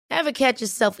Ever catch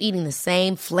yourself eating the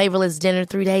same flavorless dinner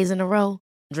 3 days in a row?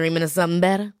 Dreaming of something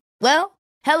better? Well,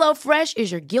 HelloFresh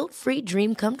is your guilt-free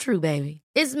dream come true, baby.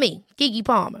 It's me, Keke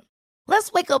Palmer.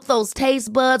 Let's wake up those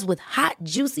taste buds with hot,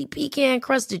 juicy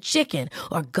pecan-crusted chicken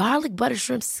or garlic butter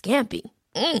shrimp scampi.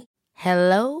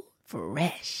 Hello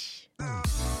Fresh.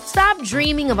 Stop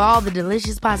dreaming of all the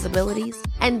delicious possibilities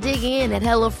and dig in at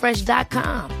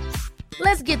HelloFresh.com.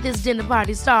 Let's get this dinner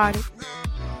party started.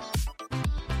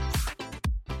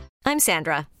 I'm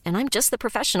Sandra, and I'm just the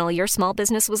professional your small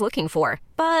business was looking for.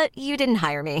 But you didn't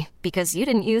hire me because you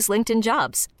didn't use LinkedIn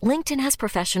Jobs. LinkedIn has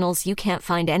professionals you can't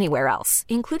find anywhere else,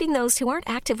 including those who aren't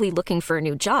actively looking for a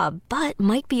new job, but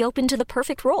might be open to the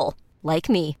perfect role, like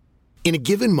me. In a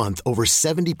given month, over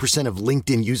 70% of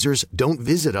LinkedIn users don't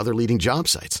visit other leading job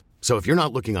sites. So if you're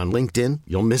not looking on LinkedIn,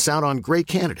 you'll miss out on great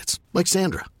candidates like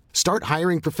Sandra. Start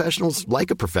hiring professionals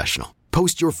like a professional.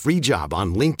 Post your free job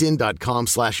on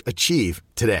linkedin.com/achieve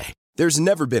today. There's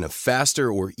never been a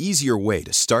faster or easier way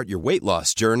to start your weight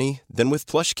loss journey than with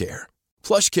PlushCare.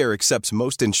 PlushCare accepts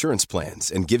most insurance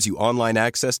plans and gives you online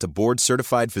access to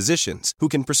board-certified physicians who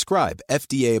can prescribe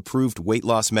FDA-approved weight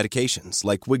loss medications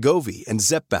like Wegovy and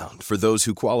Zepbound for those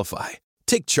who qualify.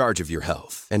 Take charge of your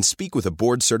health and speak with a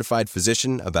board-certified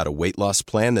physician about a weight loss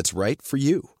plan that's right for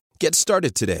you. Get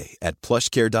started today at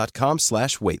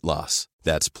plushcare.com/weight loss.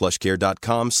 That's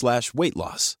plushcare.com/weight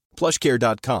loss.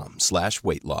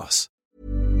 plushcare.com/weight loss.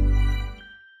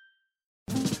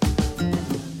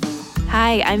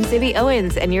 Hi, I'm Zibby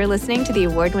Owens, and you're listening to the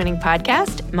award-winning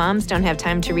podcast, Moms Don't Have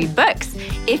Time to Read Books.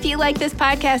 If you like this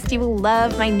podcast, you will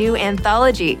love my new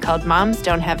anthology called Moms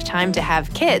Don't Have Time to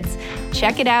Have Kids.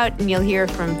 Check it out, and you'll hear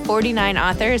from 49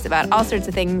 authors about all sorts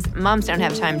of things moms don't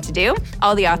have time to do.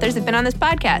 All the authors have been on this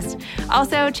podcast.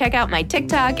 Also, check out my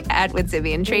TikTok with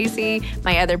Zibby and Tracy,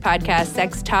 my other podcast,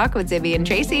 Sex Talk with Zibby and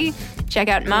Tracy. Check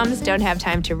out Moms Don't Have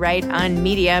Time to Write on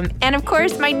Medium. And of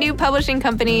course, my new publishing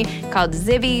company called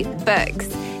Zibby Books.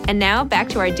 And now back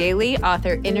to our daily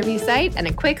author interview site and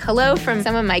a quick hello from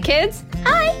some of my kids.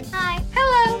 Hi. Hi.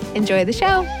 Hello. Enjoy the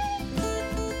show.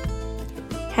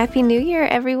 Happy New Year,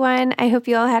 everyone. I hope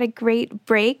you all had a great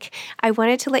break. I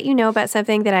wanted to let you know about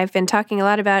something that I've been talking a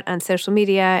lot about on social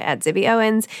media at Zibby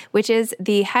Owens, which is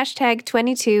the hashtag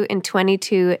 22 in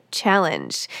 22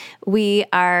 challenge. We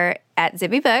are at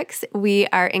Zibby Books. We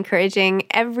are encouraging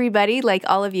everybody, like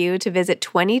all of you, to visit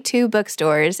 22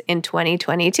 bookstores in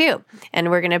 2022. And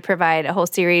we're going to provide a whole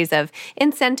series of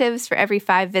incentives for every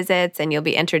 5 visits, and you'll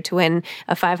be entered to win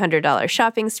a $500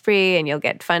 shopping spree, and you'll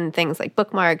get fun things like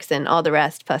bookmarks and all the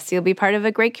rest. Plus, you'll be part of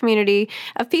a great community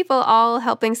of people all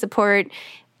helping support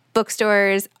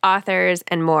bookstores, authors,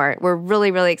 and more. We're really,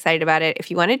 really excited about it.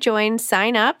 If you want to join,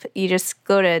 sign up. You just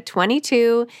go to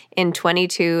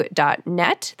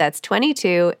 22in22.net. That's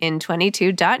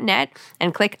 22in22.net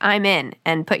and click I'm in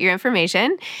and put your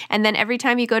information. And then every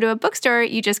time you go to a bookstore,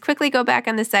 you just quickly go back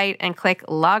on the site and click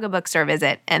log a bookstore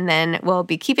visit. And then we'll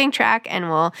be keeping track and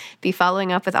we'll be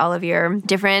following up with all of your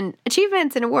different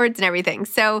achievements and awards and everything.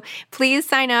 So please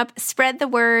sign up, spread the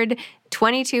word.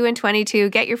 22 in 22,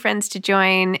 get your friends to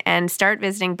join and start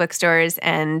visiting bookstores,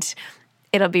 and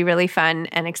it'll be really fun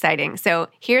and exciting. So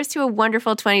here's to a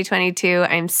wonderful 2022.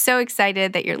 I'm so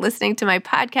excited that you're listening to my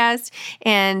podcast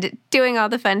and doing all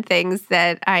the fun things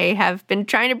that I have been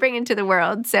trying to bring into the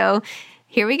world. So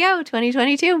here we go,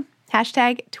 2022.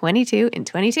 Hashtag 22 in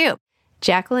 22.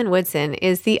 Jacqueline Woodson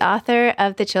is the author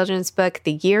of the children's book,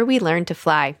 The Year We Learned to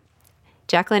Fly.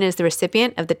 Jacqueline is the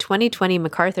recipient of the 2020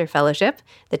 MacArthur Fellowship,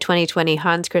 the 2020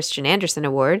 Hans Christian Andersen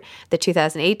Award, the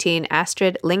 2018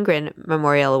 Astrid Lindgren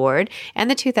Memorial Award, and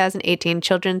the 2018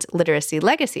 Children's Literacy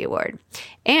Legacy Award.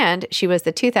 And she was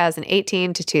the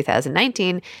 2018 to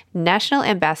 2019 National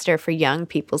Ambassador for Young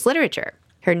People's Literature.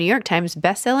 Her New York Times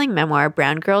bestselling memoir,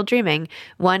 Brown Girl Dreaming,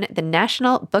 won the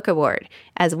National Book Award,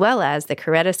 as well as the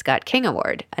Coretta Scott King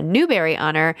Award, a Newbery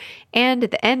Honor, and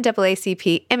the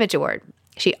NAACP Image Award.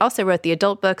 She also wrote the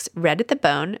adult books Red at the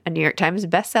Bone, a New York Times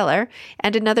bestseller,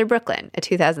 and Another Brooklyn, a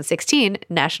 2016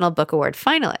 National Book Award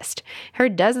finalist. Her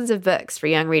dozens of books for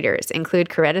young readers include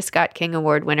Coretta Scott King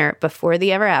Award winner Before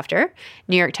the Ever After,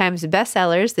 New York Times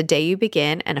bestsellers The Day You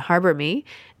Begin and Harbor Me,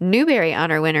 Newbery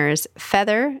Honor winners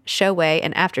Feather, Showway,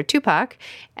 and After Tupac,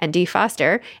 and Dee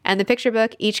Foster, and the picture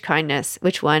book Each Kindness,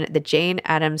 which won the Jane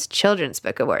Addams Children's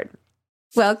Book Award.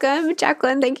 Welcome,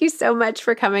 Jacqueline. Thank you so much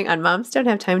for coming on Moms Don't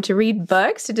Have Time to Read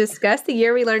Books to discuss The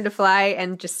Year We Learned to Fly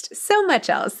and just so much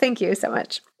else. Thank you so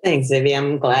much. Thanks, Zibby.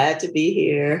 I'm glad to be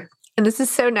here. And this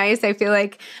is so nice. I feel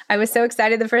like I was so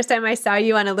excited the first time I saw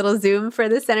you on a little Zoom for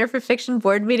the Center for Fiction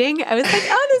board meeting. I was like,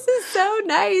 oh, this is so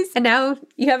nice. And now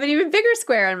you have an even bigger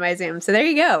square on my Zoom. So there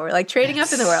you go. We're like trading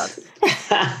up in the world.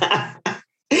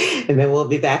 And then we'll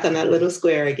be back on that little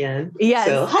square again. Yes.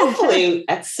 So hopefully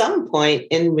at some point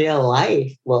in real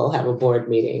life, we'll have a board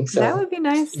meeting. So that would be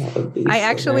nice. I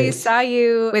actually saw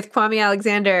you with Kwame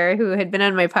Alexander, who had been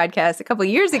on my podcast a couple of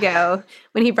years ago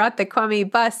when he brought the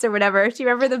Kwame bus or whatever. Do you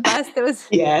remember the bus that was?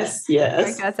 Yes.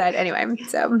 Outside. Anyway,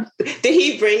 so. Did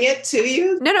he bring it to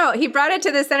you? No. He brought it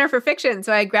to the Center for Fiction.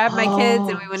 So I grabbed my kids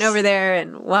and we went over there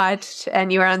and watched,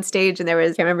 and you were on stage and there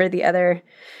was, I can't remember the other.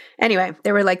 Anyway,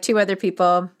 there were like 2 other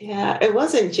people. Yeah, it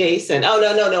wasn't Jason. Oh,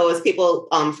 no. It was people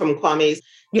from Kwame's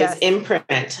his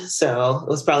imprint. So it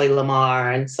was probably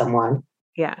Lamar and someone.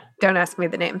 Yeah, don't ask me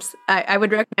the names. I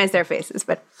would recognize their faces.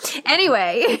 But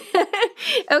anyway,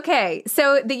 okay.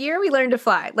 So The Year We Learned to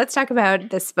Fly. Let's talk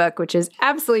about this book, which is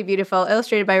absolutely beautiful,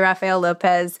 illustrated by Rafael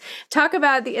Lopez. Talk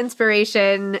about the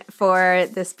inspiration for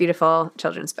this beautiful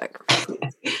children's book.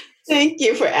 Thank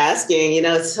you for asking. You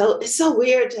know, it's so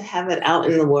weird to have it out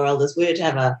in the world. It's weird to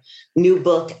have a new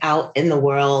book out in the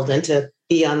world and to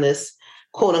be on this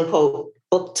quote unquote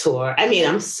book tour. I mean,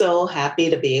 I'm so happy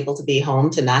to be able to be home,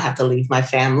 to not have to leave my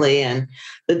family and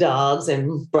the dogs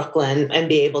in Brooklyn and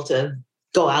be able to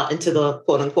go out into the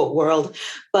quote unquote world.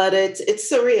 But it's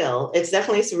surreal. It's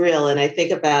definitely surreal. And I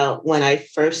think about when I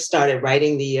first started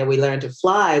writing The Year We Learned to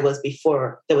Fly was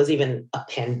before there was even a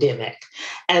pandemic.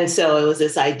 And so it was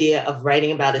this idea of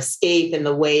writing about escape in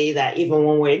the way that even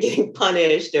when we're getting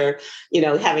punished or,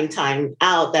 having time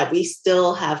out, that we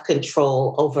still have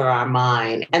control over our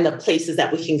mind and the places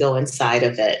that we can go inside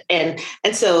of it. And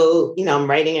so, I'm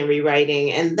writing and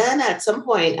rewriting. And then at some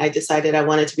point I decided I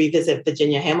wanted to revisit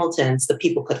Virginia Hamilton's The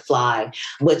People Could Fly,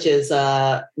 which is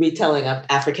a retelling of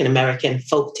African-American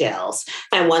folktales.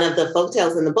 And one of the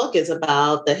folktales in the book is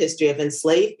about the history of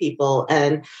enslaved people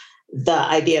and the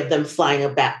idea of them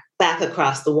flying back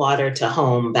across the water to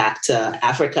home, back to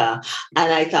Africa.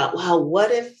 And I thought, well,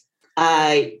 what if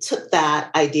I took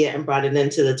that idea and brought it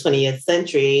into the 20th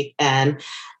century and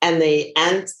the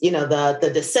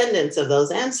descendants of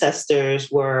those ancestors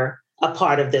were a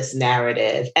part of this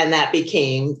narrative. And that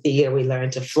became The Year We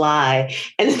Learned to Fly.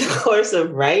 And in the course of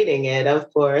writing it,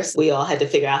 of course, we all had to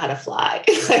figure out how to fly.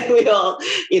 Like we all,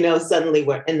 suddenly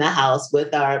were in the house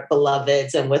with our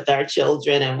beloveds and with our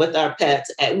children and with our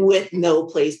pets and with no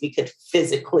place we could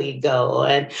physically go.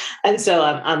 And so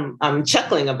I'm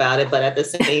chuckling about it, but at the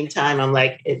same time, I'm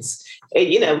like, it's,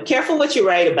 careful what you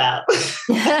write about.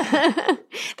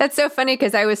 That's so funny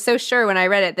because I was so sure when I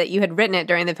read it that you had written it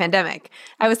during the pandemic.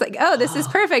 I was like, oh, this is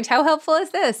perfect. How helpful is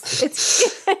this?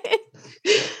 It's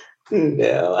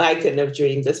No, I couldn't have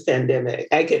dreamed this pandemic.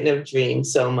 I couldn't have dreamed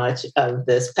so much of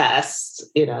this past,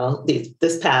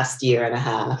 this past year and a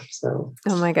half. So,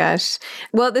 oh my gosh.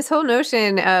 Well, this whole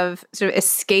notion of sort of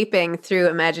escaping through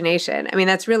imagination, I mean,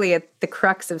 that's really at the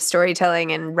crux of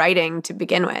storytelling and writing to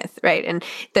begin with, right? And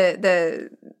the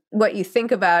what you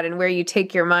think about and where you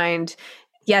take your mind,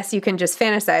 yes, you can just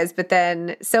fantasize, but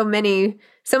then so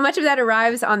much of that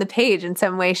arrives on the page in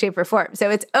some way, shape, or form. So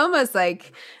it's almost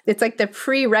like, it's like the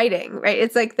pre-writing, right?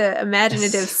 It's like the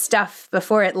imaginative stuff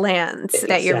before it lands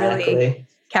that you're really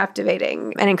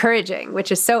captivating and encouraging, which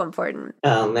is so important.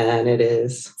 Oh man, it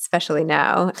is. Especially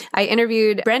now. I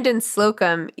interviewed Brendan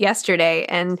Slocum yesterday,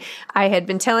 and I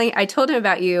told him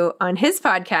about you on his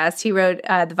podcast. He wrote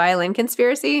The Violin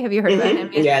Conspiracy. Have you heard about him?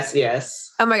 Yes.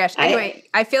 Oh my gosh. Anyway,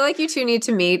 I feel like you two need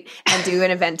to meet and do an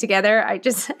event together. I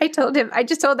just told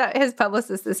his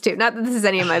publicist this too. Not that this is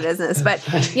any of my business, but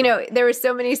there were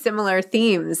so many similar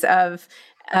themes of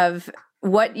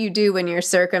what you do when your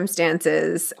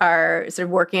circumstances are sort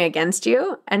of working against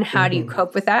you and how do you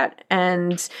cope with that?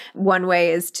 And one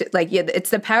way is to it's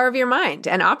the power of your mind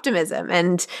and optimism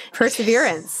and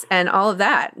perseverance and all of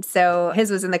that. So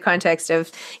his was in the context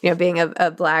of, being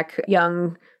a Black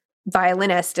young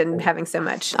violinist and having so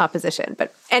much opposition.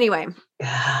 But anyway.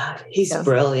 He's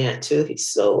brilliant too. He's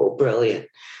so brilliant.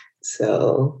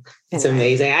 So it's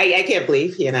amazing. I can't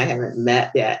believe he and I haven't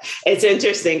met yet. It's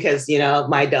interesting because,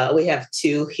 my dog, we have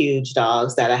 2 huge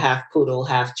dogs that are half poodle,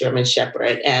 half German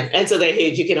Shepherd. And so they're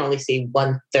huge. You can only see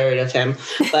 1/3 of him.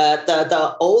 But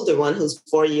the older one, who's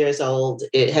 4 years old,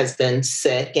 it has been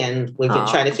sick and we've been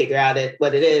trying to figure out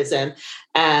what it is.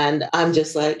 And I'm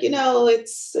just like,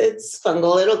 it's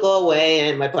fungal. It'll go away.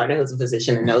 And my partner, who's a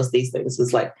physician and knows these things,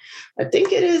 was like, I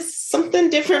think it is something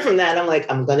different from that. I'm like,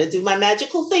 I'm going to do my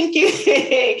magical thinking.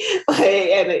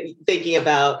 And thinking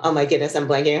about, oh my goodness, I'm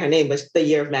blanking on her name, but the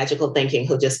Year of Magical Thinking,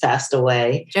 who just passed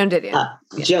away. Joan Didion.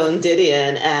 Joan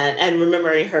Didion, and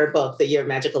remembering her book, The Year of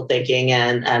Magical Thinking,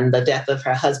 and the death of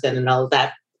her husband and all of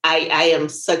that. I am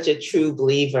such a true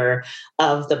believer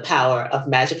of the power of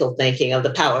magical thinking, of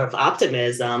the power of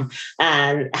optimism,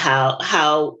 and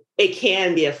how it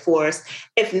can be a force,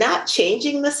 if not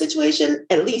changing the situation,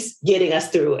 at least getting us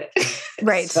through it.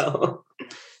 Right. So.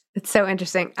 It's so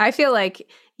interesting. I feel like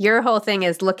your whole thing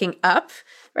is looking up,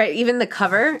 right? Even the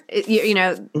cover,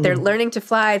 they're learning to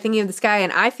fly, thinking of the sky.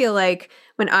 And I feel like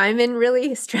when I'm in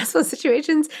really stressful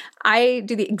situations, I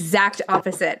do the exact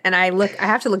opposite. And I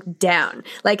have to look down.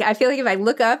 Like, I feel like if I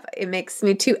look up, it makes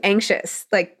me too anxious,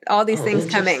 like all these things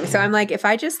coming. So I'm like, if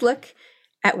I just look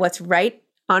at what's right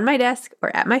on my desk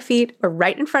or at my feet or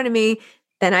right in front of me,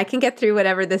 then I can get through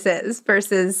whatever this is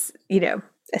versus,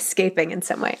 escaping in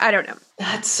some way. I don't know.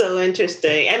 That's so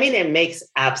interesting. I mean, it makes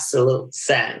absolute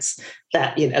sense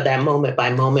that, that moment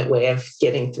by moment way of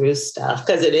getting through stuff,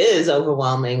 because it is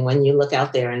overwhelming when you look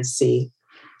out there and see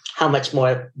how much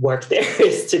more work there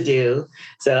is to do.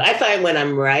 So I find when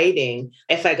I'm writing,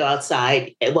 if I go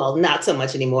outside, well, not so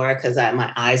much anymore because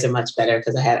my eyes are much better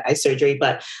because I had eye surgery,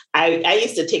 but I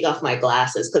used to take off my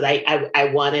glasses because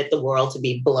I wanted the world to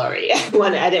be blurry.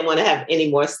 I didn't want to have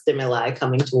any more stimuli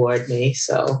coming toward me.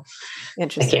 So I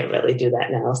can't really do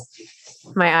that now.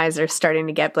 My eyes are starting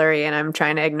to get blurry and I'm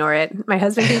trying to ignore it. My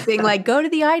husband keeps being like, go to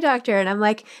the eye doctor. And I'm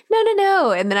like,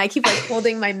 no. And then I keep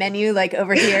holding my menu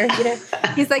over here.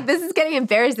 He's like, this is getting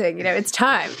embarrassing. It's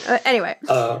time. Anyway,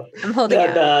 I'm holding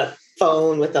it. The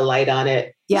phone with the light on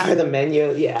it for the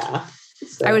menu. Yeah.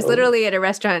 So. I was literally at a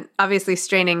restaurant, obviously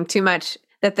straining too much,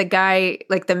 that the guy,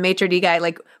 the maitre d' guy,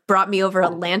 brought me over a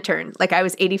lantern. I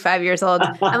was 85 years old.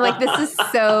 I'm like, this is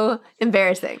so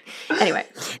embarrassing. Anyway.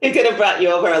 He could have brought you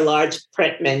over a large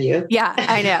print menu. Yeah,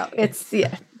 I know. It's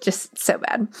just so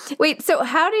bad. Wait, so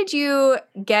how did you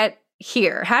get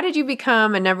here? How did you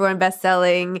become a #1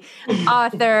 best-selling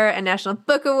author, a National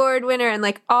Book Award winner,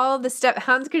 and all the stuff,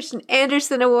 Hans Christian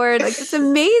Andersen Award? It's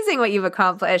amazing what you've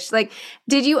accomplished.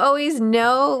 Did you always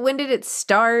know? When did it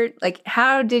start?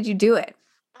 How did you do it?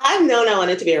 I've known I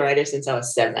wanted to be a writer since I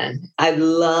was 7. I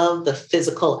love the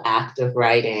physical act of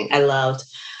writing. I loved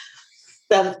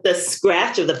the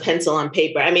scratch of the pencil on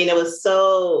paper. I mean, it was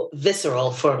so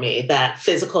visceral for me, that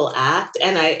physical act.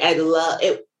 And I love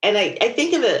it. And I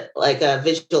think of it like a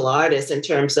visual artist in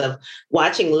terms of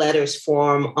watching letters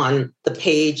form on the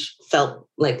page felt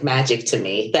like magic to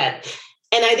me. And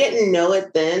I didn't know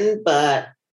it then, but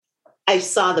I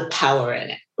saw the power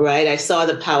in it. Right. I saw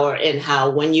the power in how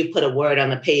when you put a word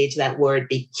on the page, that word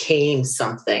became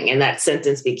something and that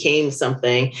sentence became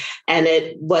something. And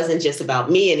it wasn't just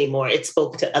about me anymore. It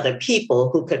spoke to other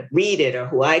people who could read it or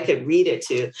who I could read it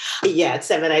to. Yeah, at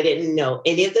 7, I didn't know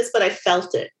any of this, but I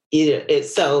felt it.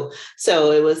 So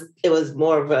it was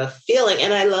more of a feeling.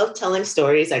 And I love telling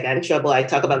stories. I got in trouble. I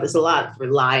talk about this a lot for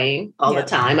lying all the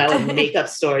time. I would make up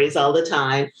stories all the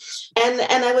time.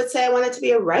 And I would say I wanted to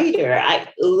be a writer.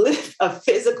 A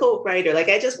physical writer.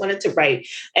 I just wanted to write.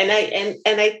 And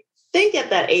I think at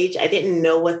that age, I didn't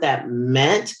know what that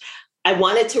meant. I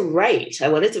wanted to write. I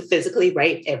wanted to physically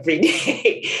write every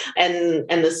day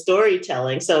and the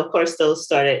storytelling. So of course, those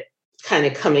started kind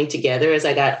of coming together as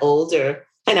I got older.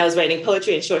 And I was writing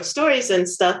poetry and short stories and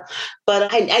stuff,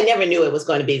 but I never knew it was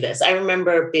going to be this. I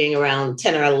remember being around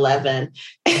 10 or 11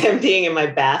 and being in my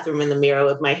bathroom in the mirror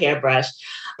with my hairbrush,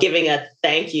 giving a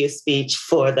thank you speech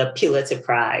for the Pulitzer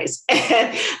Prize.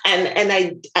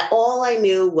 And all I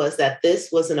knew was that this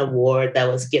was an award that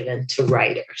was given to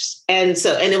writers. And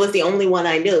it was the only one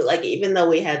I knew. Even though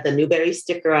we had the Newbery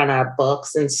sticker on our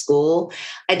books in school,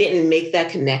 I didn't make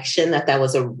that connection that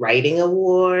was a writing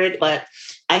award, but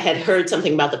I had heard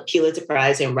something about the Pulitzer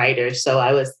Prize in writers. So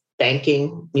I was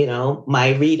thanking,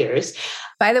 my readers.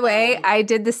 By the way, I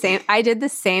did the same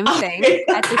thing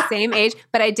at the same age,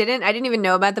 but I didn't even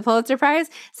know about the Pulitzer Prize.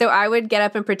 So I would get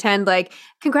up and pretend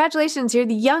congratulations, you're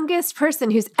the youngest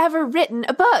person who's ever written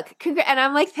a book. And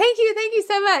I'm like, thank you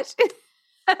so much.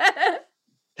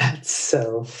 That's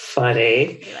so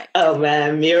funny. Oh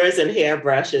man, mirrors and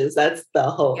hairbrushes. That's the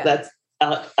whole, that's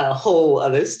a whole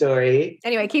other story.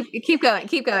 Anyway, keep going.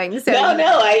 So,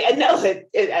 no, I know it.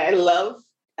 I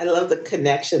love the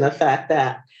connection, the fact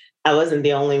that I wasn't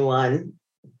the only one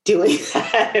doing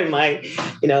that in my,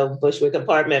 Bushwick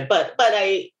apartment. But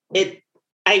I didn't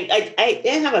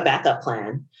have a backup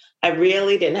plan. I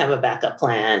really didn't have a backup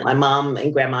plan. My mom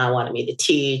and grandma wanted me to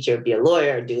teach or be a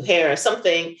lawyer or do hair or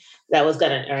something that was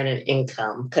going to earn an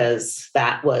income because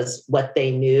that was what they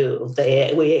knew.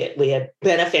 We had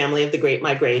been a family of the Great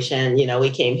Migration. You know, we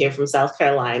came here from South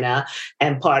Carolina,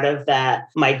 and part of that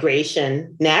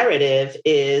migration narrative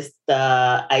is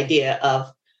the idea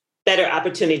of better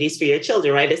opportunities for your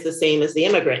children, right? It's the same as the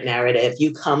immigrant narrative.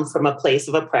 You come from a place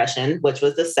of oppression, which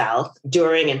was the South,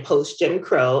 during and post Jim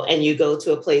Crow, and you go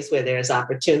to a place where there's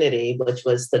opportunity, which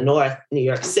was the North, New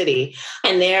York City.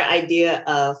 And their idea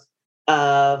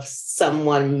of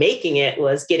someone making it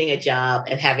was getting a job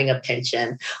and having a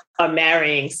pension, or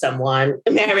marrying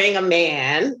a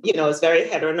man, you know, it's very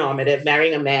heteronormative,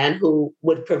 marrying a man who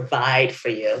would provide for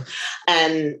you.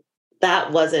 And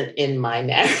that wasn't in my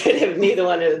narrative. Neither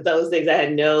one of those things. I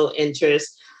had no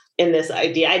interest in this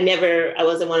idea. I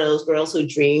wasn't one of those girls who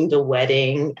dreamed a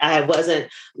wedding. I wasn't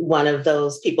one of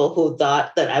those people who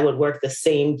thought that I would work the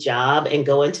same job and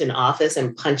go into an office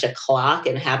and punch a clock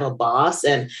and have a boss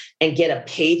and get a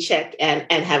paycheck and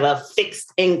have a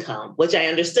fixed income, which I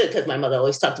understood because my mother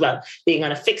always talked about being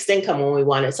on a fixed income when we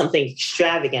wanted something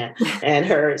extravagant. And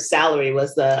her salary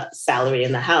was the salary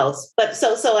in the house. But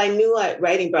so I knew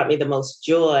writing brought me the most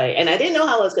joy, and I didn't know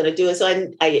how I was going to do it. So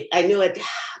I knew I'd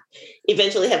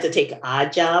eventually have to take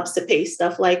odd jobs to pay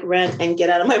stuff like rent and get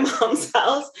out of my mom's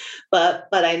house. But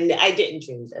I didn't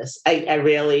dream this. I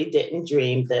really didn't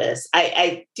dream this.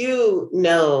 I do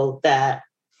know that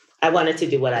I wanted to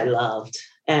do what I loved,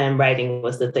 and writing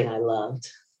was the thing I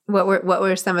loved. What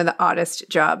were some of the oddest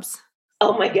jobs?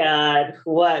 Oh my God.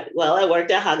 What? Well, I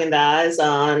worked at Haagen-Dazs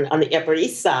on the Upper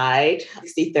East Side,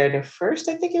 63rd and 1st,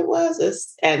 I think it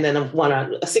was. And then one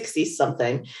on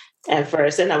 60-something. at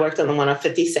first, and I worked on the one on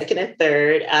 52nd and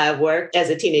 3rd. I worked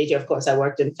as a teenager, of course, I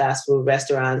worked in fast food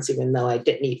restaurants, even though I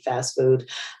didn't eat fast food.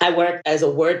 I worked as a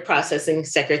word processing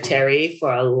secretary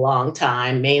for a long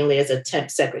time, mainly as a temp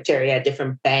secretary at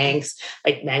different banks,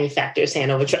 like Manufacturers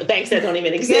Hanover, banks that don't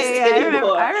even exist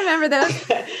anymore. I remember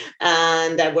those.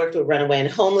 And I worked with runaway and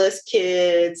homeless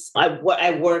kids.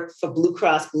 I worked for Blue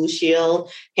Cross Blue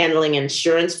Shield, handling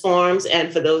insurance forms.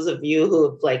 And for those of you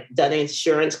who have done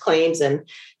insurance claims and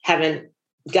haven't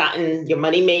gotten your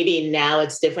money, maybe now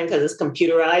it's different because it's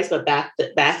computerized, but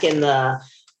back in the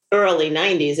early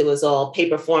 90s, it was all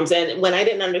paper forms. And when I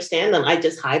didn't understand them, I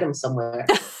just hide them somewhere.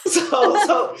 So,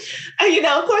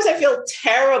 of course I feel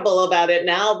terrible about it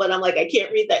now, but I'm like, I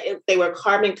can't read that. They were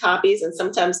carbon copies. And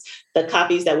sometimes the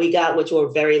copies that we got, which were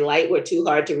very light, were too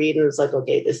hard to read. And it's like,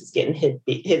 okay, this is getting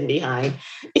hidden behind,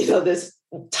 this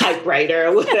typewriter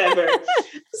or whatever.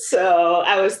 So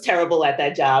I was terrible at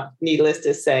that job, needless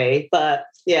to say. But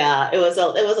yeah, it was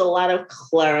a lot of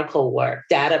clerical work,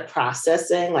 data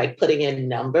processing, like putting in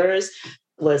numbers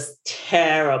was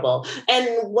terrible. And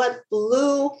what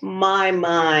blew my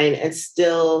mind and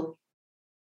still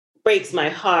breaks my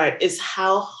heart is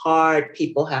how hard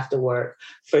people have to work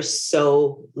for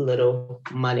so little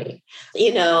money.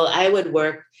 I would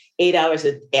work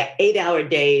 8-hour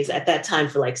days at that time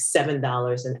for like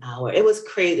 $7 an hour. It was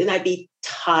crazy. And I'd be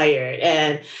tired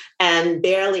and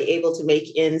barely able to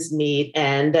make ends meet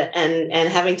and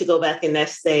having to go back the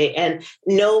next day and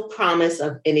no promise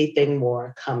of anything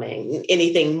more coming,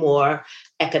 anything more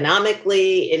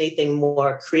economically, anything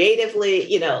more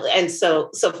creatively, And so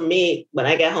for me, when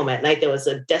I got home at night, there was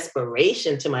a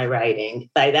desperation to my writing.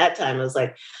 By that time, it was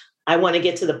like, I want to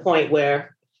get to the point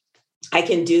where I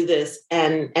can do this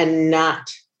and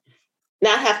not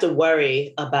have to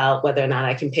worry about whether or not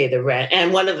I can pay the rent.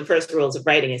 And one of the first rules of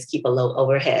writing is keep a low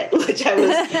overhead, which I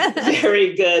was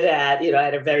very good at. I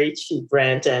had a very cheap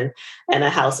rent and a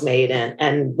housemaid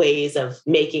and ways of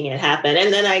making it happen.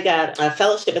 And then I got a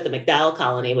fellowship at the McDowell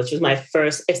Colony, which was my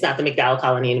first, it's not the McDowell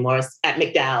Colony anymore, it's at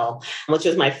McDowell, which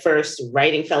was my first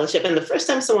writing fellowship. And the first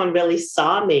time someone really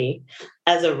saw me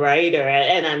as a writer,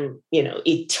 and I'm,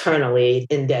 eternally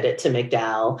indebted to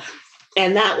McDowell.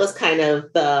 And that was kind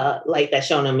of the light that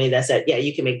shone on me that said, yeah,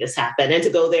 you can make this happen. And to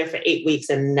go there for 8 weeks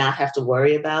and not have to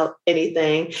worry about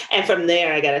anything. And from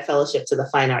there, I got a fellowship to the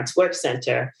Fine Arts Work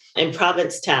Center in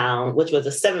Provincetown, which was a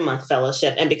 7-month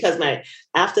fellowship. And because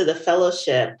after the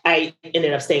fellowship, I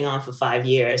ended up staying on for 5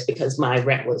 years because my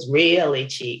rent was really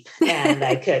cheap and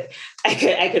I could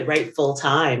write full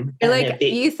time. You're like,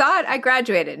 you thought I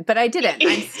graduated, but I didn't.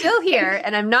 I'm still here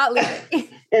and I'm not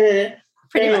leaving.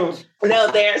 Pretty much. No,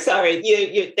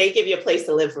 they give you a place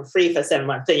to live for free for 7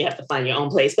 months, then you have to find your own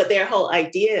place. But their whole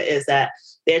idea is that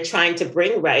they're trying to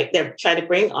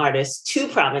bring artists to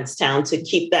Provincetown to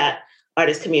keep that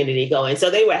artist community going. So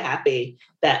they were happy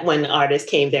that when artists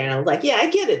came there, and I was like, yeah, I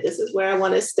get it. This is where I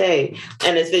want to stay.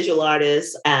 And as visual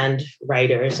artists and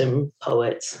writers and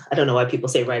poets, I don't know why people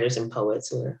say writers and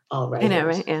poets. We're all writers. I know,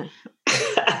 right?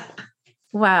 Yeah.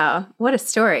 Wow. What a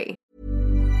story.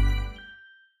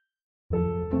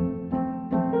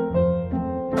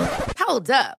 Hold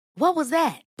up. What was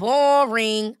that?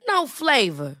 Boring. No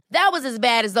flavor. That was as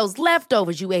bad as those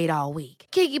leftovers you ate all week.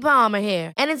 Keke Palmer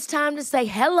here, and it's time to say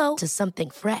hello to something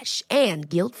fresh and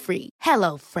guilt-free.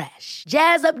 Hello Fresh.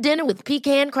 Jazz up dinner with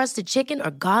pecan-crusted chicken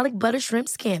or garlic butter shrimp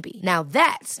scampi. Now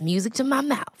that's music to my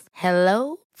mouth.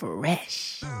 Hello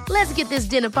Fresh. Let's get this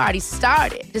dinner party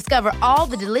started. Discover all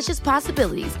the delicious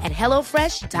possibilities at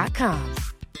hellofresh.com.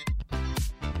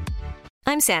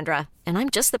 I'm Sandra, and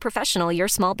I'm just the professional your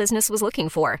small business was looking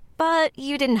for. But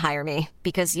you didn't hire me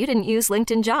because you didn't use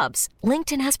LinkedIn Jobs.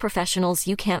 LinkedIn has professionals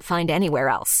you can't find anywhere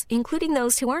else, including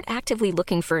those who aren't actively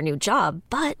looking for a new job,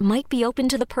 but might be open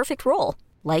to the perfect role,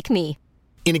 like me.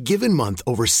 In a given month,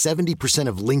 over 70%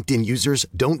 of LinkedIn users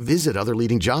don't visit other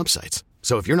leading job sites.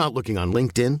 So if you're not looking on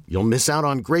LinkedIn, you'll miss out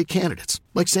on great candidates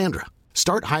like Sandra.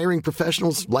 Start hiring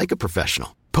professionals like a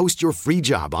professional. Post your free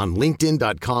job on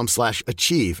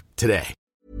linkedin.com/achieve today.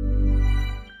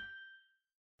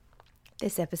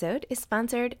 This episode is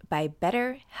sponsored by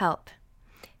BetterHelp.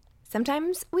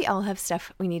 Sometimes we all have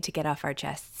stuff we need to get off our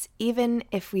chests. Even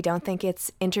if we don't think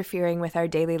it's interfering with our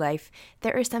daily life,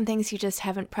 there are some things you just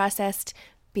haven't processed,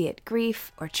 be it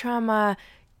grief or trauma,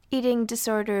 eating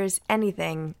disorders,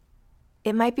 anything.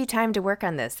 It might be time to work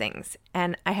on those things,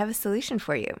 and I have a solution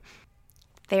for you.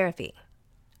 Therapy.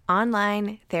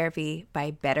 Online therapy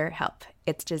by BetterHelp.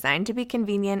 It's designed to be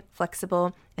convenient,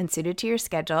 flexible, and suited to your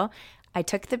schedule. I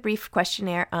took the brief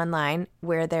questionnaire online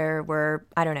where there were,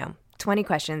 20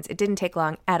 questions. It didn't take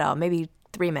long at all, maybe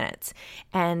 3 minutes.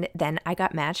 And then I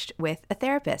got matched with a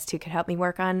therapist who could help me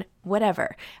work on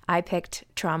whatever. I picked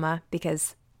trauma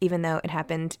because even though it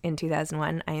happened in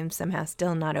 2001, I am somehow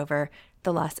still not over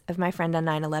the loss of my friend on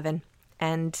 9/11.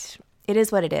 And it is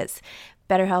what it is.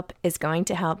 BetterHelp is going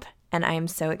to help. And I am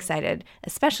so excited,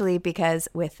 especially because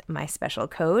with my special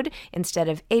code, instead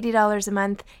of $80 a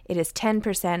month, it is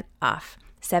 10% off,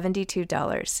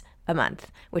 $72 a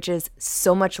month, which is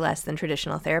so much less than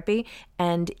traditional therapy.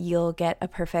 And you'll get a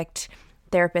perfect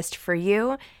therapist for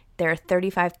you. There are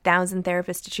 35,000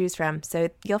 therapists to choose from, so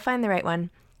you'll find the right one.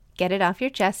 Get it off your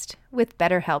chest with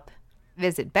BetterHelp.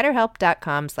 Visit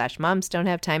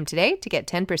betterhelp.com/momsdon'thavetime today to get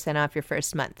 10% off your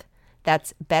first month.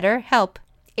 That's BetterHelp,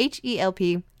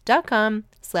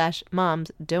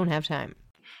 HELP.com/momsdon'thavetime.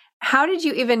 How did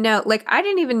you even know? Like, I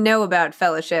didn't even know about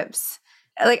fellowships.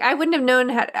 Like, I wouldn't have known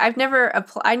how. I never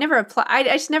applied. I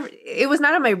just never. It was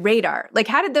not on my radar. Like,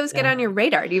 how did those get on your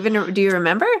radar? Do you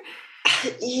remember?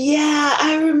 Yeah,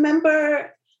 I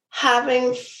remember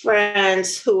having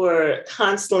friends who were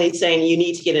constantly saying, you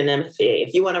need to get an MFA.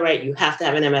 If you want to write, you have to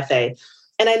have an MFA.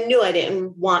 And I knew I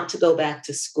didn't want to go back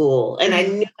to school. And I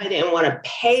knew I didn't want to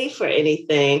pay for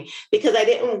anything because I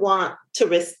didn't want to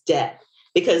risk debt,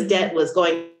 because debt was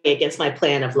going against my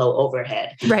plan of low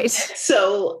overhead. Right.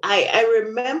 So I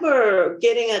remember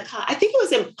getting I think it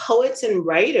was in Poets and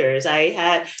Writers.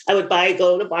 I would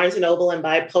go to Barnes and Noble and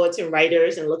buy Poets and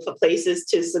Writers and look for places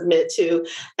to submit to,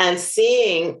 and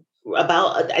seeing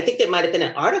about, I think there might have been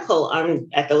an article on,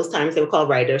 at those times they were called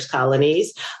writers'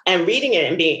 colonies, and reading it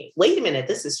and being, wait a minute,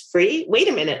 this is free. Wait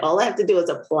a minute, all I have to do is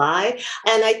apply.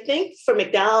 And I think for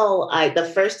McDowell, the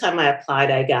first time I applied,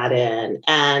 I got in.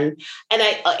 And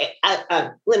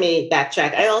I let me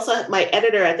backtrack. I also had my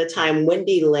editor at the time,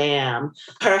 Wendy Lamb,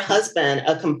 her husband,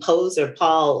 a composer,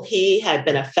 Paul, he had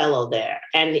been a fellow there.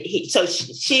 And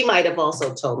she might have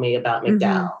also told me about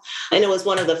McDowell. And it was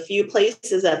one of the few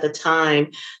places at the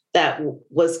time that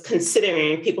was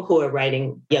considering people who are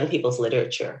writing young people's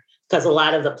literature, because a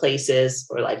lot of the places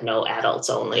were like, no, adults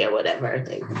only or whatever.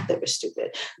 They were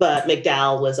stupid. But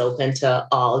McDowell was open to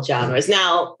all genres.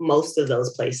 Now, most of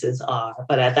those places are.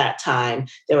 But at that time,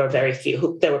 there were very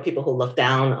few. There were people who looked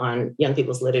down on young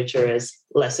people's literature as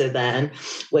lesser than,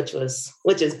 which is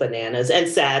bananas and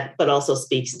sad, but also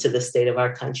speaks to the state of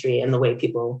our country and the way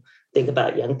people think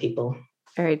about young people.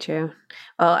 Very true.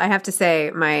 Well, I have to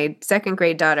say, my second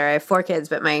grade daughter, I have 4 kids,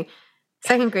 but my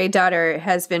second grade daughter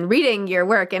has been reading your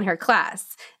work in her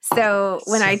class. So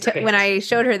when I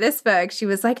showed her this book, she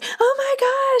was like, "Oh my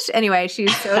gosh!" Anyway, she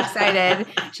was so excited.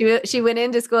 She went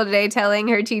into school today telling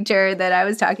her teacher that I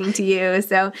was talking to you.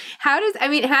 So how does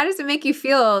it make you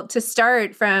feel to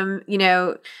start from,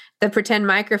 the pretend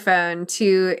microphone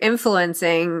to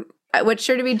influencing what's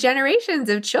sure to be generations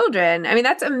of children? I mean,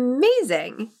 that's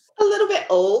amazing. A little bit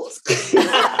old.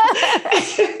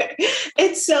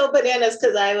 It's so bananas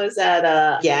because I was at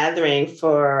a gathering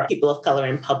for people of color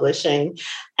in publishing.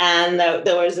 And there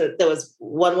was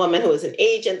one woman who was an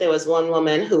agent. There was one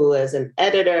woman who was an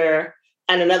editor,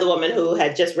 and another woman who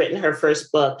had just written her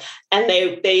first book. And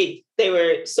they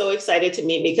were so excited to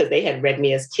meet me because they had read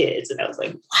me as kids. And I was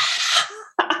like, wow.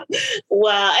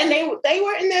 Wow. And they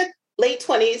were in their late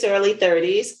 20s, early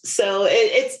 30s. So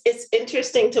it's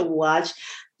interesting to watch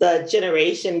the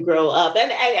generation grow up.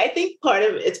 And I think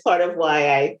it's part of why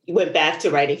I went back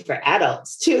to writing for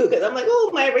adults too, because I'm like,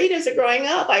 oh, my readers are growing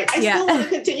up. I still want to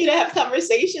continue to have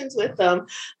conversations with them.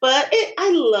 But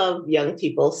I love young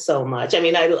people so much. I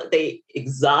mean, they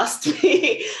exhaust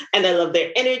me and I love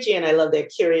their energy and I love their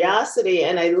curiosity.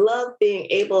 And I love being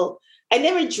able, I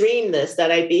never dreamed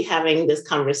that I'd be having this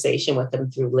conversation with them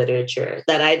through literature,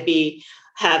 that I'd be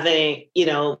having,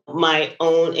 my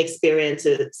own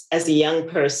experiences as a young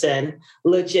person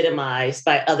legitimized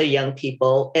by other young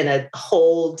people in a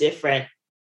whole different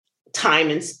time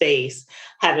and space,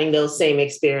 having those same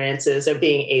experiences or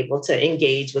being able to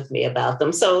engage with me about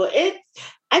them. So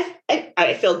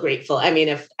I feel grateful. I mean,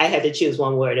 if I had to choose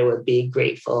one word, it would be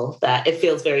grateful. That it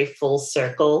feels very full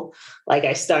circle. Like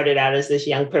I started out as this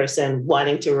young person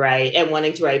wanting to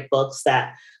write books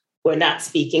that were not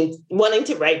speaking, wanting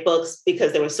to write books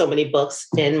because there were so many books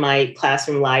in my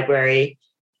classroom library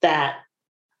that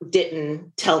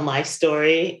didn't tell my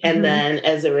story. And then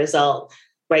as a result,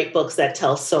 write books that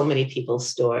tell so many people's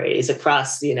stories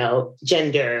across,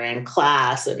 gender and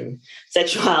class and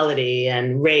sexuality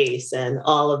and race and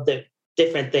all of the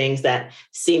different things that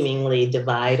seemingly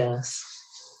divide us.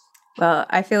 Well,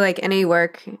 I feel like any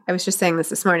work, I was just saying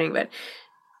this morning, but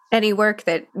any work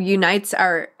that unites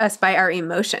us by our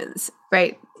emotions,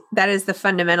 right? That is the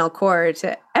fundamental core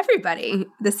to everybody.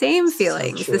 The same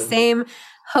feelings, the same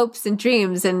hopes and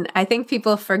dreams. And I think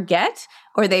people forget,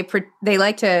 or they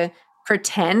like to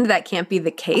pretend that can't be the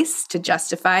case to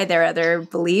justify their other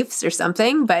beliefs or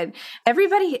something. But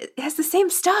everybody has the same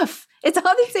stuff. It's all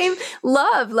the same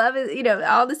love. Love is,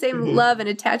 all the same love and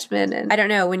attachment. And I don't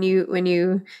know, when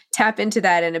you tap into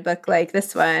that in a book like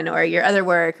this one or your other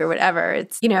work or whatever,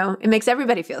 it's, it makes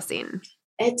everybody feel seen.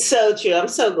 It's so true. I'm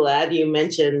so glad you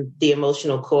mentioned the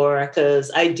emotional core, because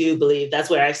I do believe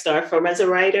that's where I start from as a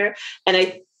writer. And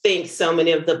I think so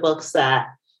many of the books that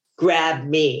grab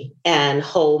me and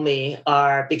hold me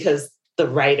are because the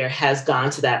writer has gone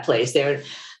to that place. They're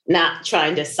not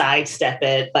trying to sidestep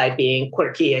it by being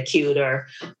quirky or cute or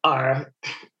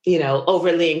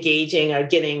overly engaging or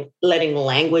letting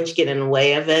language get in the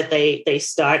way of it. They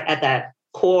start at that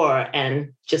core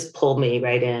and just pull me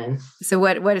right in. So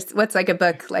what's like a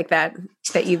book like that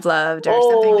you've loved or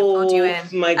something that pulled you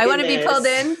in? My goodness. I want to be pulled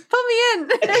in. Pull me in.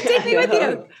 Take me with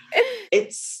you.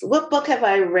 What book have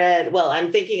I read? Well,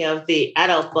 I'm thinking of the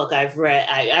adult book I've read.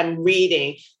 I'm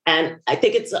reading, and I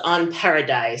think it's On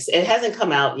Paradise. It hasn't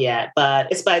come out yet,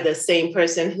 but it's by the same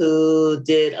person who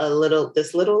did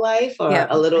This Little Life or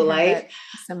A Little Life.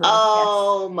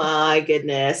 Oh my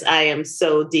goodness. I am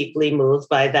so deeply moved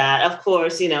by that. Of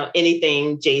course,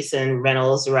 anything Jason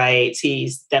Reynolds writes,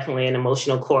 he's definitely an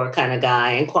emotional core kind of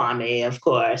guy, and Kwame, of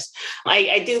course.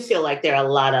 I do feel like there are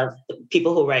a lot of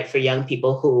people who write for young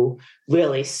people who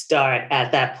really start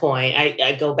at that point.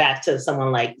 I go back to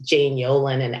someone like Jane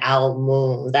Yolen and Al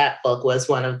Moon. That book was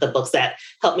one of the books that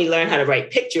helped me learn how to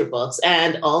write picture books.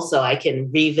 And also I can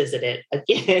revisit it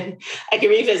again. I can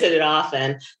revisit it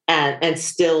often and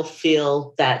still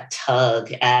feel that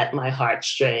tug at my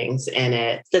heartstrings in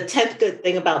it. The 10th Good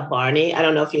Thing About Barney. I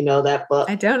don't know if you know that book.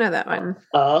 I don't know that one.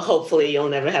 Hopefully you'll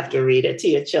never have to read it to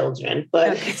your children,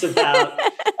 but It's about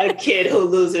a kid who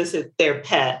loses their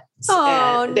pet.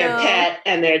 Their pet,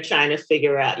 and they're trying to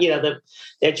figure out,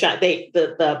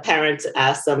 the parents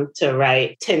ask them to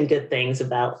write 10 good things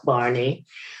about Barney.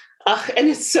 And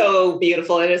it's so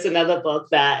beautiful. And it's another book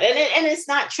that, and it's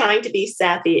not trying to be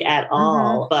sappy at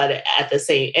all, but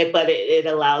it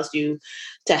allows you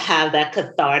to have that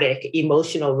cathartic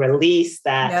emotional release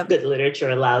that good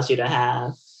literature allows you to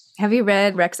have. Have you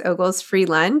read Rex Ogle's Free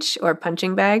Lunch or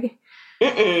Punching Bag?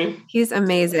 Mm-mm. He's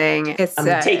amazing.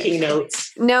 I'm taking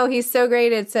notes. No, he's so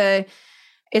great. It's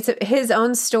his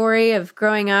own story of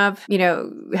growing up,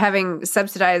 having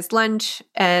subsidized lunch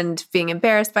and being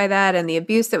embarrassed by that and the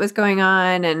abuse that was going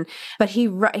on. But he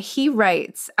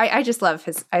writes. I just love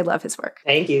his work.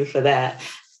 Thank you for that.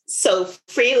 So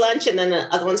Free Lunch, and then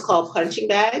the other one's called Punching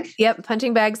Bag? Yep,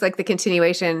 Punching Bag's like the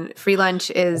continuation. Free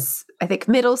Lunch is, I think,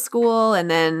 middle school,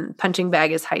 and then Punching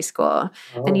Bag is high school.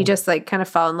 Oh. And you just like kind of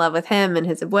fall in love with him and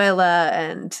his abuela,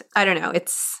 and I don't know.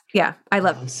 I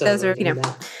love so those are,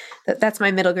 that's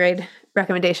my middle grade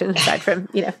recommendation aside from,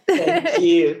 Thank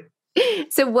you.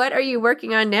 So what are you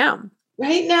working on now?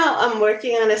 Right now, I'm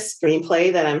working on a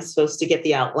screenplay that I'm supposed to get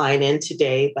the outline in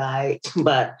today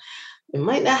but it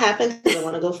might not happen because I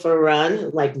want to go for a run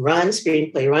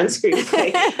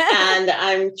screenplay. And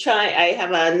I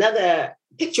have another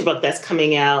picture book that's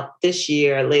coming out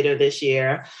later this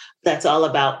year, that's all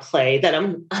about play that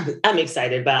I'm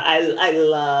excited about. I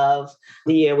love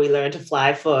The Year We Learned to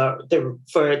Fly for the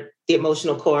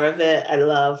emotional core of it. I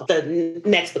love the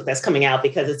next book that's coming out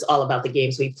because it's all about the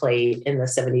games we played in the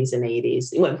 70s and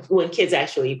 80s when kids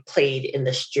actually played in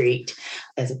the street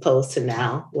as opposed to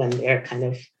now when they're kind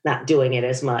of not doing it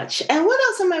as much. And what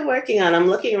else am I working on? I'm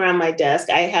looking around my desk.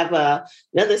 I have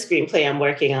another screenplay I'm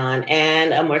working on,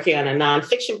 and I'm working on a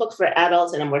nonfiction book for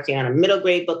adults, and I'm working on a middle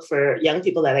grade book for young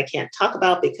people that I can't talk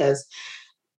about because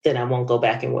then I won't go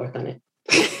back and work on it.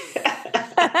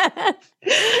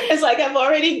 It's like I've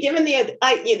already given and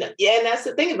that's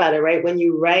the thing about it, right? When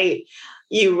you write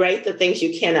the things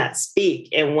you cannot speak.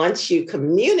 And once you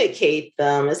communicate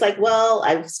them, it's like, well,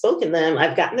 I've spoken them.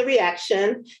 I've gotten the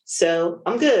reaction. So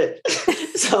I'm good.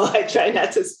 So I try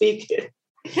not to speak it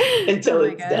until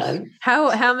it's done.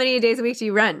 How many days a week do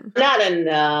you run? Not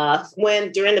enough.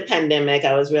 During the pandemic,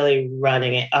 I was really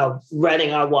running or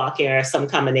walking or some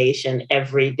combination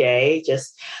every day,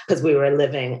 just because we were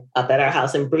living up at our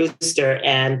house in Brewster,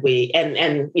 and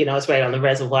it's right on the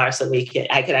reservoir, so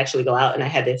I could actually go out, and I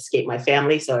had to escape my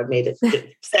family, so it made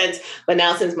sense. But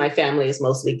now, since my family is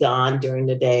mostly gone during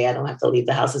the day, I don't have to leave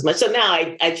the house as much. So now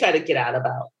I try to get out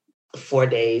about 4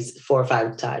 or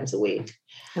 5 times a week.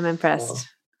 I'm impressed.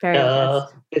 Very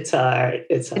impressed. It's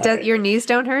hard. Your knees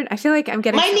don't hurt? I feel like I'm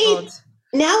getting old.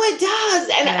 Now it does.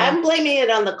 And I'm blaming it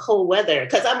on the cold weather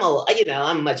because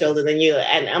I'm much older than you.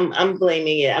 And I'm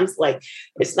blaming it. I'm like,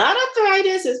 it's not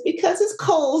arthritis. It's because it's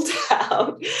cold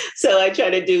out. So I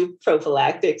try to do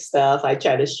prophylactic stuff. I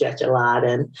try to stretch a lot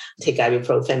and take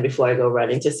ibuprofen before I go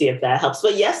running to see if that helps.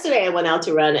 But yesterday I went out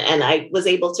to run, and I was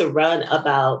able to run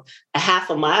about a half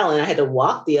a mile, and I had to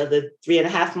walk the other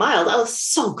 3.5 miles. I was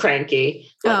so cranky.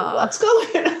 What's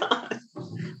going on?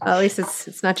 Well, at least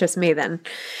it's not just me then.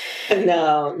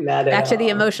 No, not at all. Back to the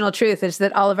emotional truth is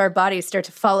that all of our bodies start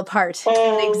to fall apart in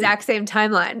the exact same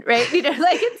timeline, right?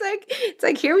 It's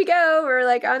like here we go. We're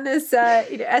like on this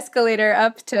escalator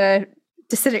up to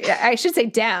I should say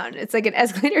down. It's like an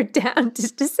escalator down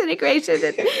to disintegration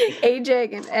and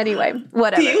aging. And anyway,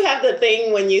 whatever. Do you have the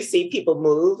thing when you see people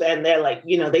move and they're like,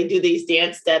 they do these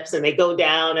dance steps and they go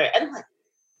down, and I'm like,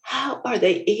 how are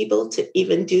they able to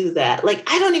even do that? Like,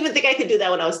 I don't even think I could do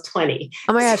that when I was 20.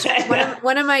 Oh my gosh.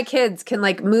 One of my kids can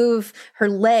like move her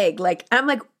leg. Like, I'm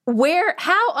like,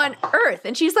 how on earth?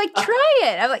 And she's like, try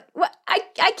it. I'm like, what?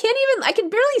 I can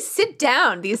barely sit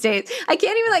down these days. I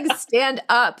can't even like stand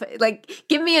up. Like,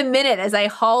 give me a minute as I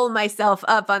haul myself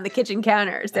up on the kitchen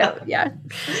counter. So yeah.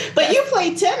 But you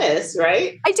play tennis,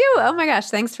 right? I do. Oh my gosh.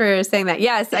 Thanks for saying that.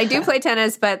 Yes, I do play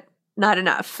tennis, but not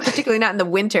enough, particularly not in the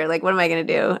winter. Like, what am I going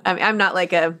to do? I'm not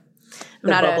like I'm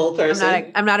not a bubble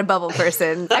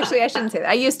person. Actually, I shouldn't say that.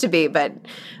 I used to be, but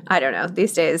I don't know.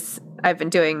 These days, I've been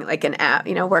doing like an app,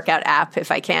 workout app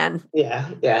if I can.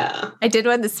 Yeah. I did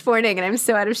one this morning, and I'm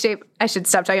so out of shape. I should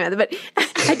stop talking about it. But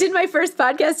I did my first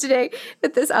podcast today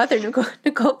with this author,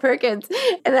 Nicole Perkins,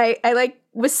 and I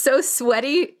was so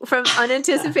sweaty from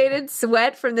unanticipated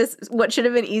sweat from this what should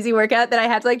have been easy workout that I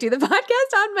had to do the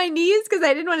podcast on my knees because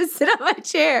I didn't want to sit on my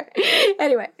chair.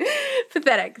 Anyway,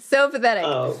 pathetic. So pathetic.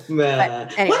 Oh, man.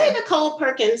 Anyway. What did Nicole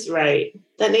Perkins write?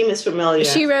 That name is familiar.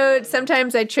 She wrote,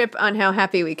 "Sometimes I trip on how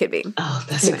happy we could be." Oh,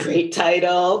 that's a great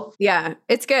title. Yeah,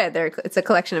 it's good. It's a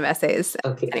collection of essays.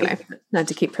 Okay. Anyway, not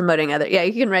to keep promoting other. Yeah,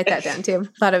 you can write that down too.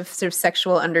 A lot of sort of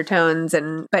sexual undertones,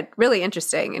 but really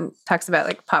interesting, and talks about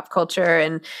like pop culture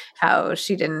and how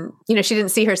she didn't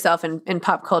see herself in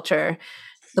pop culture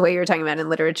the way you were talking about in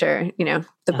literature.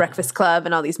 The Breakfast Club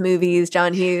and all these movies,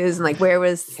 John Hughes, and like where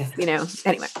was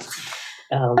anyway.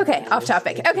 Okay, off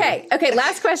topic. Okay.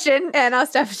 Last question, and I'll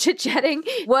stop chit-chatting.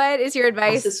 What is your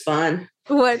advice? This is fun.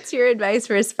 What's your advice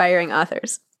for aspiring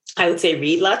authors? I would say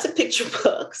read lots of picture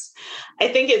books. I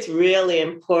think it's really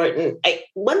important.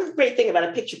 One great thing about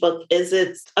a picture book is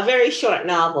it's a very short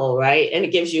novel, right? And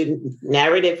it gives you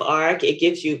narrative arc. It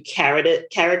gives you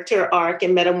character arc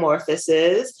and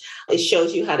metamorphosis. It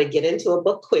shows you how to get into a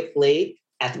book quickly.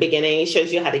 At the beginning, it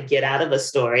shows you how to get out of a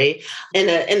story. And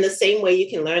in the same way, you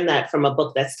can learn that from a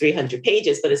book that's 300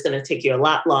 pages, but it's going to take you a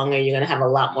lot longer. You're going to have a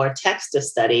lot more text to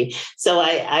study. So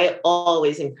I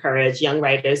always encourage young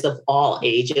writers of all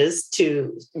ages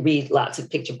to read lots of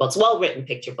picture books, well-written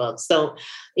picture books. So,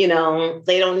 they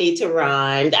don't need to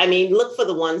rhyme. I mean, look for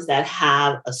the ones that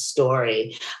have a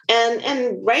story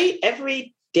and write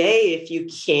every day if you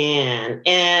can.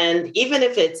 And even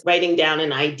if it's writing down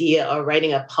an idea or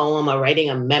writing a poem or writing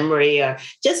a memory, or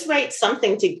just write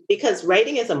something because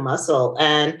writing is a muscle.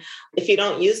 And if you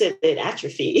don't use it, it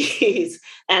atrophies.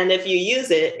 And if you use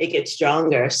it, it gets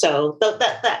stronger. So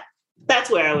that's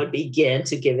where I would begin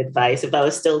to give advice. If I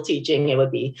was still teaching, it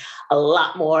would be a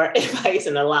lot more advice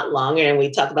and a lot longer. And we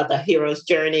talk about the hero's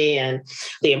journey and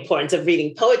the importance of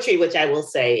reading poetry, which I will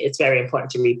say it's very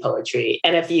important to read poetry.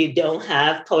 And if you don't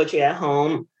have poetry at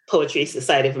home, Poetry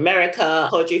Society of America,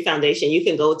 Poetry Foundation, you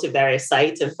can go to various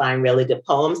sites and find really good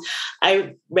poems.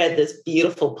 I read this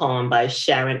beautiful poem by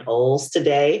Sharon Olds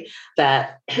today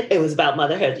that it was about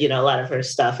motherhood. You know, a lot of her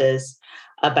stuff is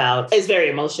very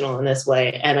emotional in this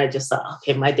way. And I just thought,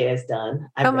 okay, my day is done.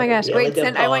 Oh my gosh. Wait,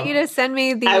 I want you to send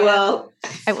me the, I will.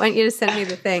 I want you to send me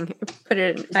the thing. Put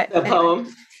it in. The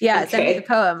poem? Yeah, okay. Send me the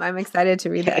poem. I'm excited to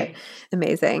read that.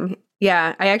 Amazing.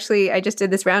 Yeah, I just did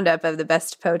this roundup of the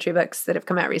best poetry books that have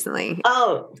come out recently.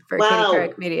 Oh, for wow. Katie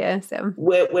Couric Media. So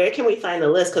where can we find the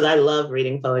list? Because I love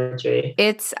reading poetry.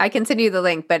 I can send you the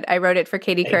link, but I wrote it for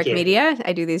Katie Couric Media.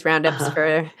 I do these roundups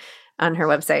on her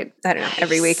website. I don't know,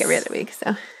 every other week.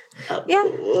 So yeah,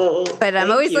 cool. But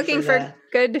I'm always looking for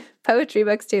good poetry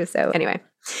books too. So anyway.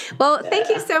 Well, thank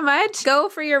you so much. Go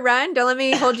for your run. Don't let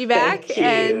me hold you back. Thank you.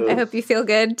 And I hope you feel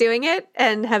good doing it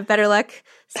and have better luck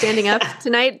standing up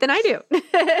tonight than I do.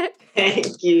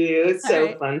 Thank you. It's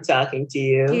so fun talking to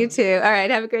you. You too. All right.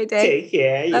 Have a great day. Take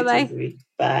care. Bye-bye. Too.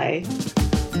 Bye.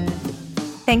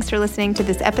 Thanks for listening to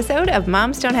this episode of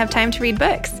Moms Don't Have Time to Read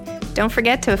Books. Don't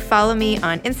forget to follow me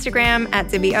on Instagram at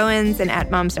Zibby Owens and at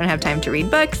Moms Don't Have Time to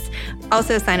Read Books.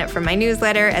 Also sign up for my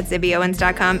newsletter at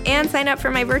zibbyowens.com and sign up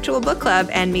for my virtual book club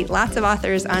and meet lots of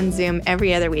authors on Zoom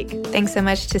every other week. Thanks so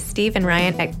much to Steve and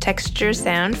Ryan at Texture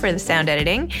Sound for the sound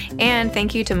editing. And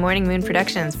thank you to Morning Moon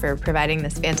Productions for providing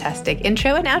this fantastic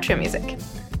intro and outro music.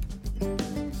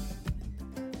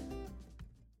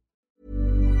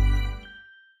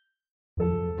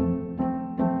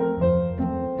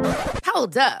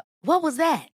 Hold up. What was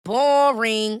that?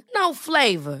 Boring. No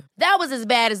flavor. That was as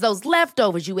bad as those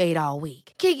leftovers you ate all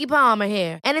week. Keke Palmer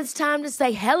here, and it's time to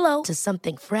say hello to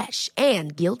something fresh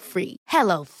and guilt-free.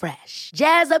 Hello Fresh.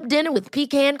 Jazz up dinner with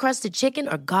pecan-crusted chicken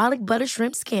or garlic butter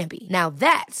shrimp scampi. Now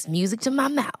that's music to my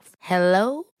mouth.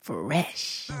 Hello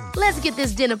Fresh. Let's get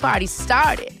this dinner party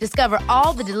started. Discover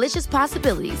all the delicious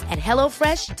possibilities at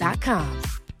hellofresh.com.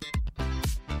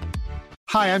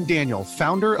 Hi, I'm Daniel,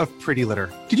 founder of Pretty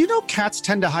Litter. Did you know cats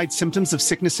tend to hide symptoms of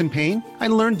sickness and pain? I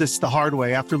learned this the hard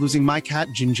way after losing my cat,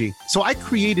 Gingy. So I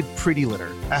created Pretty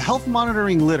Litter, a health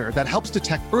monitoring litter that helps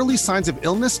detect early signs of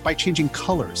illness by changing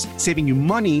colors, saving you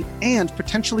money and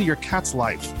potentially your cat's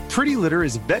life. Pretty Litter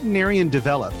is veterinarian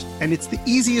developed, and it's the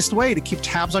easiest way to keep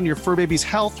tabs on your fur baby's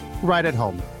health right at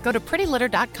home. Go to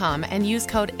prettylitter.com and use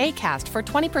code ACAST for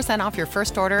 20% off your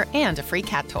first order and a free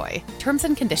cat toy. Terms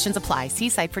and conditions apply. See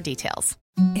site for details.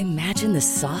 Imagine the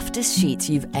softest sheets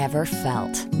you've ever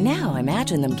felt. Now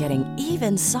imagine them getting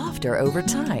even softer over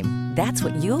time. That's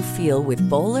what you'll feel with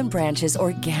Boll & Branch's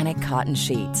organic cotton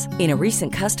sheets. In a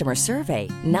recent customer survey,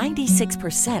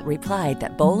 96% replied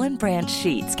that Boll & Branch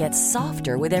sheets get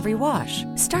softer with every wash.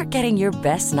 Start getting your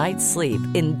best night's sleep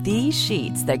in these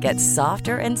sheets that get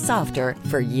softer and softer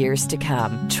for years to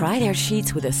come. Try their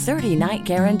sheets with a 30-night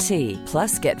guarantee.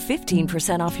 Plus, get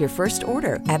 15% off your first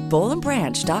order at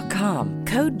bollandbranch.com.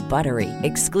 Code BUTTERY.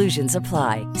 Exclusions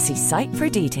apply. See site for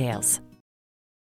details.